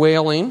that's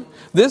wailing.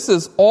 This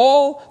is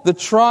all the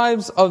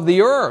tribes of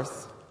the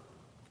earth.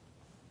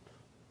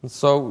 And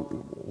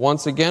so,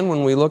 once again,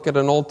 when we look at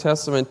an Old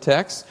Testament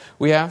text,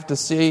 we have to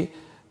see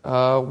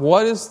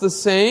what is the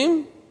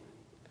same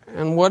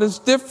and what is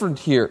different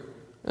here.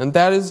 And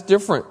that is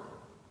different.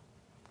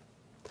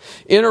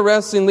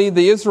 Interestingly,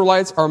 the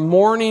Israelites are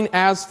mourning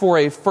as for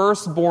a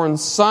firstborn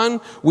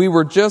son. We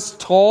were just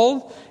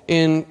told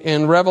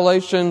in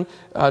Revelation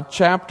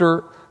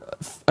chapter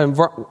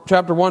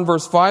 1,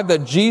 verse 5,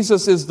 that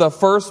Jesus is the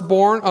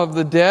firstborn of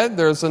the dead.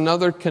 There's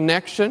another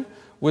connection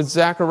with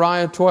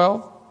Zechariah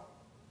 12.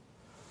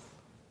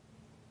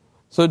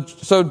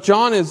 So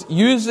John is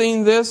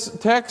using this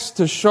text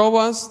to show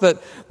us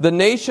that the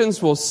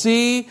nations will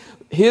see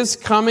His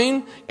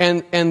coming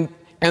and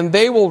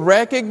they will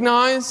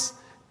recognize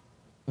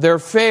their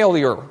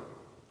failure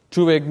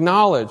to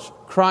acknowledge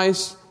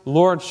Christ's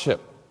lordship.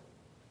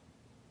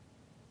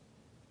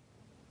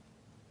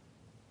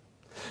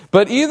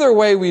 But either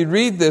way we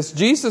read this,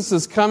 Jesus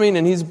is coming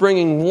and He's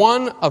bringing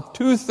one of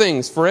two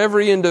things for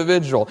every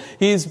individual.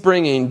 He's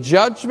bringing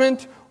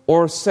judgment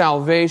or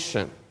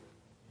salvation.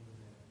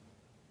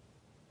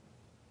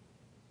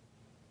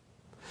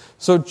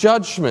 So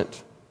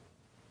judgment.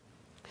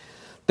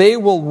 They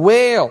will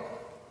wail.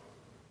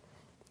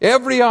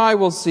 Every eye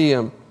will see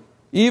Him,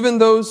 even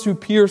those who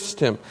pierced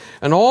Him.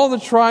 And all the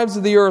tribes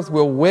of the earth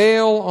will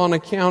wail on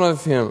account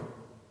of Him.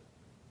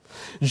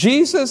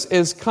 Jesus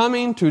is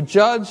coming to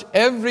judge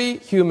every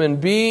human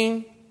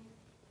being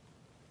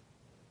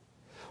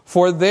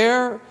for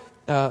their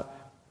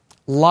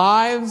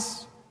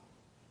lives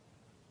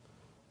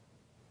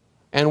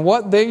and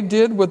what they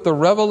did with the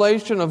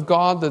revelation of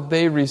God that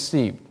they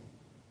received.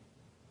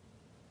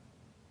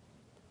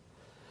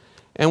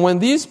 And when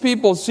these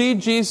people see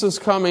Jesus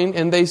coming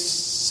and they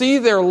see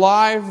their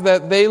life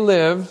that they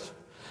lived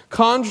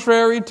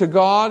contrary to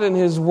God and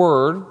His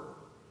Word.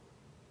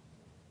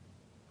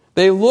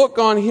 They look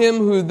on Him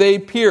who they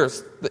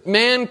pierced.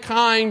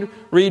 Mankind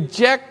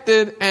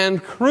rejected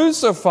and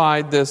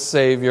crucified this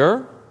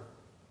Savior.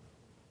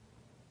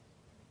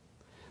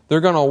 They're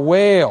going to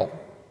wail.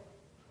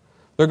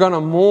 They're going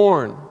to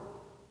mourn.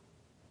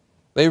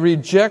 They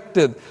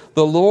rejected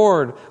the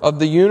Lord of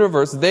the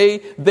universe.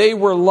 They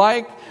were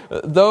like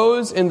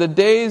those in the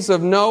days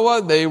of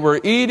Noah. They were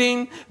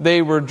eating,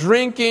 they were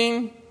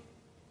drinking,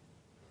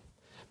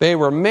 they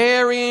were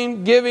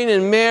marrying, giving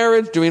in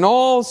marriage, doing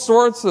all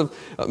sorts of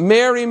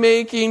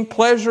merrymaking,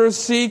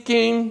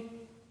 pleasure-seeking.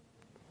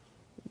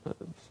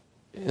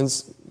 In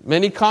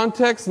many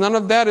contexts, none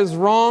of that is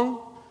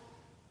wrong.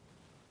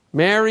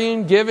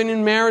 Marrying, giving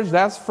in marriage,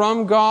 that's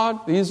from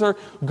God. These are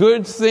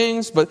good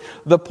things. But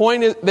the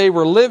point is, they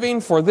were living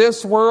for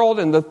this world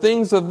and the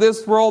things of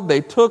this world.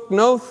 They took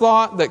no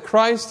thought that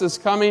Christ is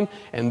coming,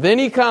 and then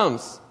He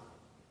comes.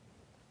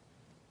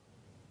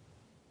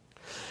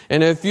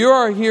 And if you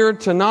are here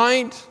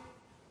tonight,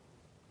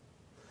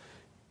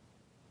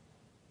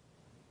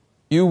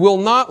 you will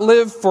not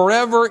live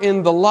forever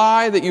in the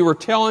lie that you were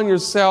telling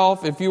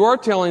yourself, if you are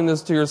telling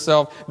this to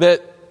yourself,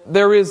 that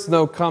there is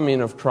no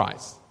coming of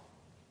Christ.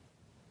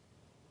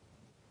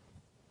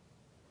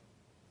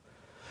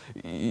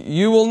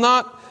 You will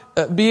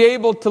not be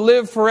able to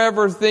live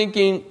forever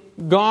thinking,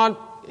 God,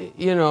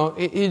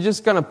 He's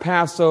just going to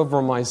pass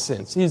over my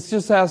sins. He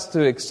just has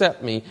to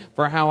accept me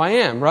for how I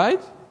am, right?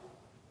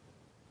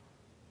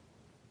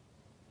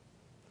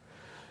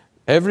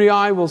 Every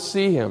eye will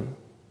see Him.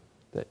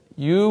 That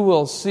you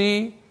will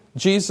see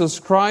Jesus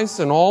Christ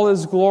in all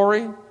His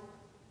glory.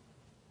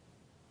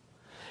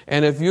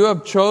 And if you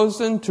have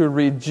chosen to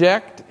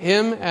reject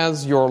Him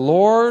as your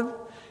Lord,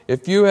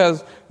 if you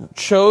have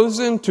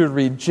chosen to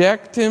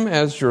reject Him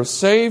as your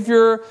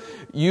Savior,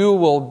 you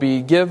will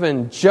be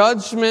given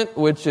judgment,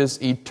 which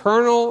is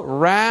eternal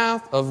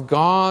wrath of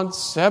God,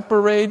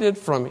 separated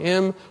from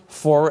Him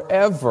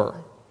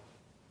forever.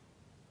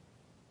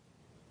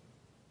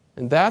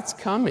 And that's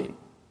coming.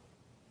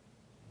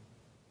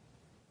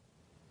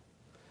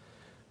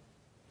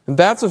 And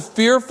that's a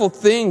fearful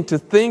thing to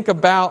think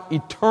about,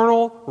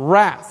 eternal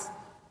wrath.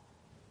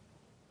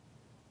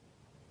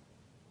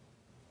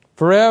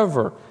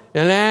 Forever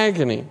in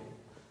agony,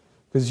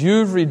 because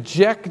you've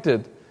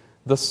rejected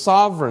the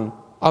sovereign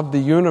of the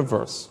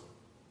universe.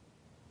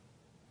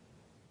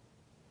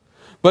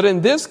 But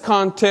in this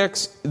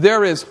context,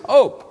 there is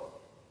hope.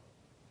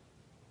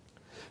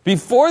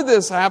 Before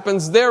this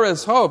happens, there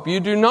is hope. You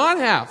do not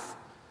have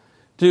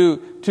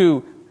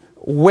to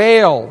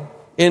wail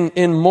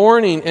in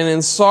mourning and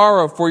in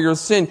sorrow for your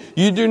sin.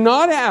 You do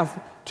not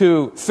have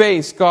to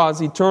face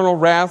God's eternal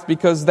wrath,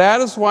 because that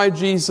is why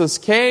Jesus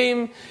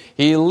came.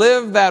 He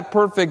lived that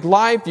perfect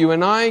life you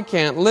and I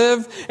can't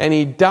live, and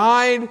He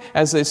died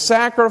as a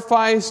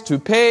sacrifice to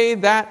pay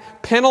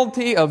that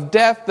penalty of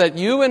death that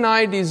you and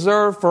I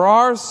deserve for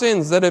our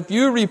sins. That if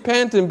you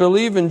repent and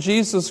believe in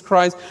Jesus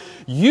Christ,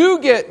 you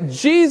get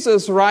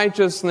Jesus'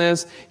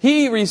 righteousness.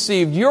 He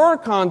received your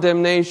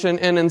condemnation,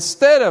 and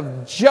instead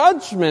of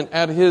judgment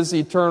at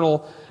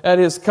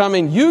His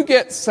coming, you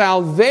get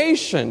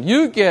salvation.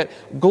 You get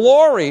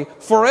glory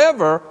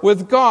forever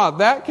with God.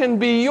 That can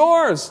be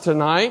yours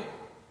tonight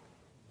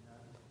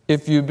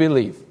if you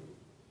believe.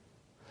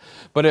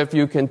 But if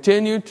you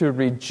continue to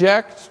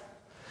reject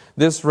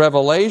this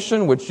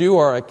revelation, which you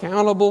are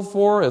accountable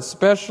for,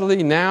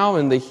 especially now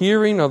in the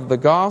hearing of the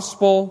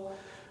gospel,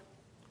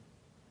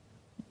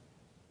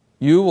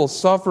 you will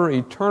suffer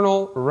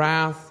eternal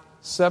wrath,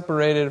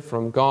 separated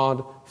from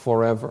God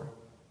forever.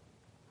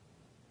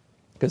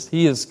 Because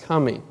He is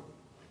coming.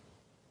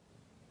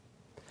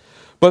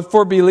 But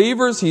for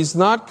believers, He's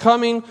not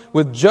coming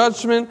with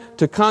judgment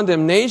to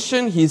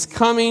condemnation. He's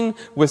coming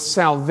with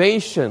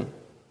salvation.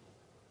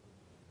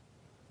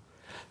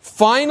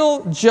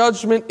 Final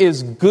judgment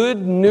is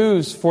good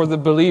news for the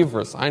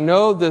believers. I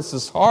know this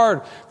is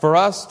hard for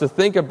us to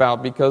think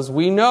about, because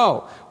we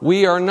know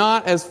we are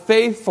not as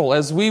faithful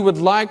as we would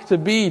like to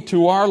be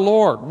to our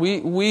Lord.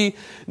 We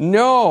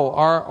know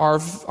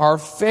our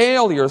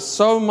failure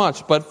so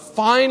much, but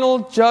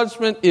final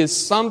judgment is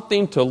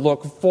something to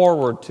look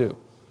forward to.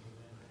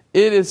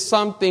 It is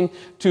something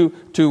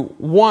to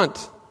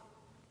want.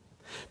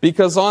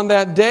 Because on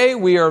that day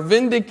we are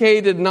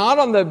vindicated not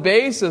on the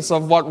basis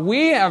of what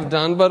we have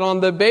done, but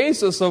on the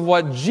basis of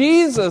what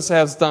Jesus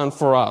has done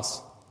for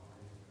us.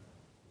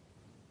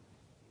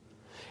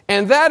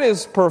 And that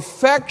is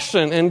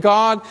perfection, and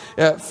God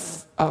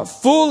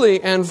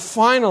fully and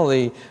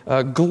finally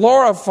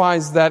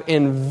glorifies that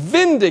and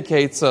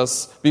vindicates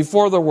us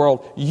before the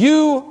world.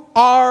 You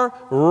are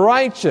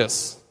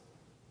righteous.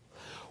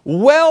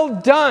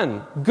 Well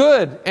done,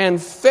 good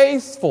and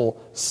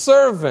faithful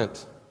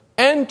servant.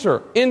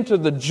 Enter into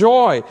the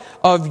joy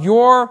of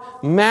your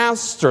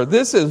master.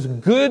 This is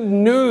good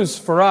news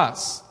for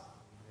us.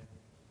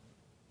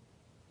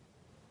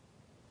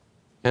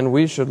 And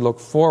we should look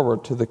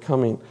forward to the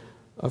coming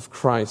of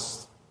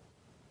Christ.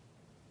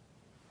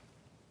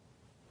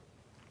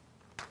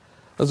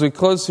 As we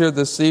close here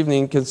this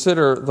evening,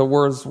 consider the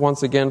words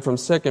once again from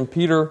 2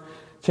 Peter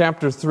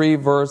chapter 3,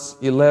 verse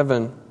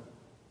 11.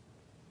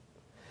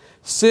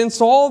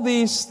 Since all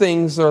these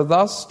things are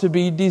thus to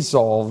be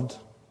dissolved,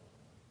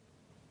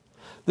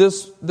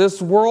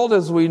 this world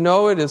as we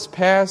know it is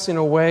passing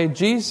away.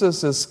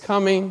 Jesus is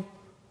coming.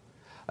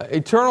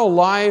 Eternal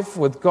life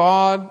with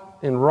God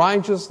in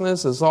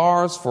righteousness is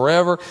ours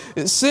forever.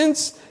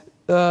 Since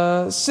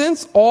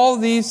all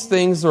these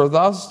things are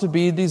thus to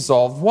be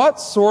dissolved, what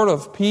sort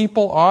of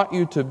people ought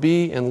you to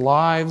be in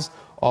lives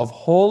of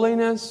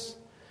holiness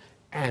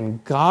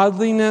and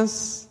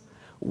godliness,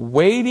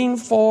 waiting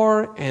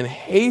for and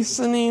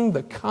hastening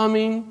the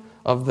coming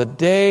of the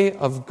day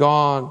of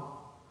God,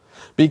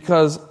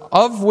 because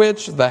of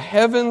which the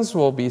heavens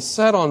will be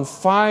set on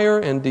fire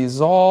and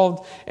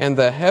dissolved, and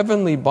the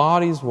heavenly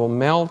bodies will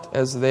melt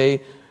as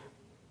they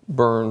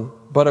burn.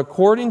 But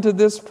according to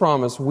this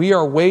promise, we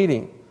are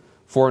waiting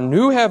for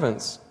new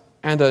heavens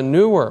and a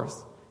new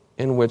earth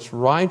in which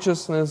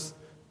righteousness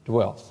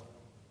dwells.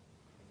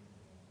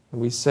 And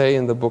we say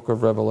in the book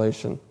of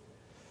Revelation,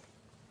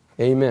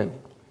 Amen.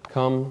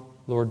 Come,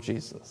 Lord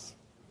Jesus.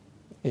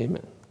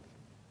 Amen.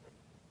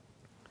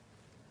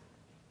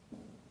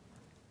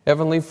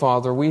 Heavenly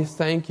Father, we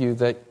thank you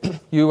that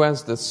you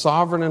as the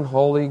sovereign and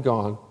holy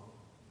God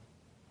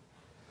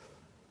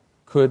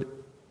could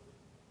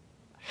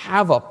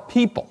have a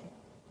people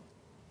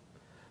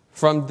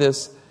from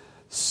this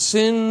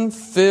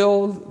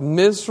sin-filled,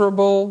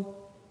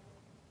 miserable,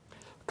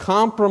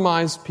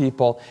 compromised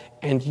people,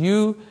 and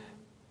you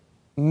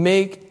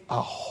make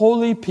a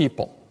holy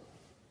people,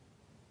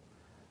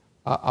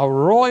 a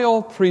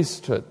royal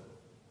priesthood,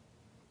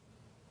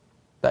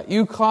 that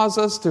you cause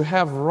us to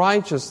have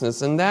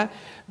righteousness, and that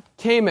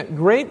came at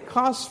great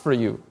cost for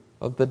you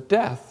of the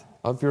death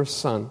of your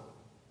Son.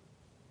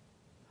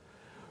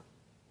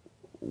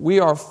 We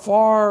are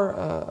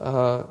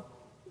far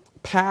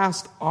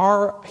past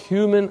our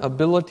human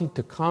ability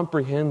to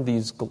comprehend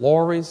these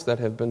glories that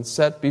have been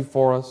set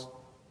before us.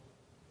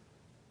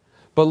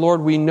 But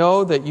Lord, we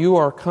know that you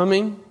are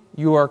coming.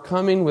 You are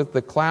coming with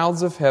the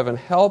clouds of heaven.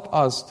 Help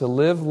us to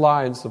live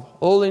lives of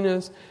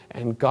holiness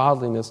and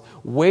godliness,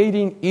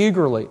 waiting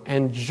eagerly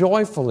and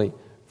joyfully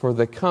for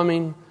the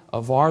coming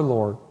of our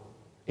Lord.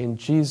 In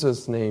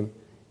Jesus' name,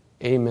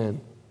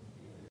 amen.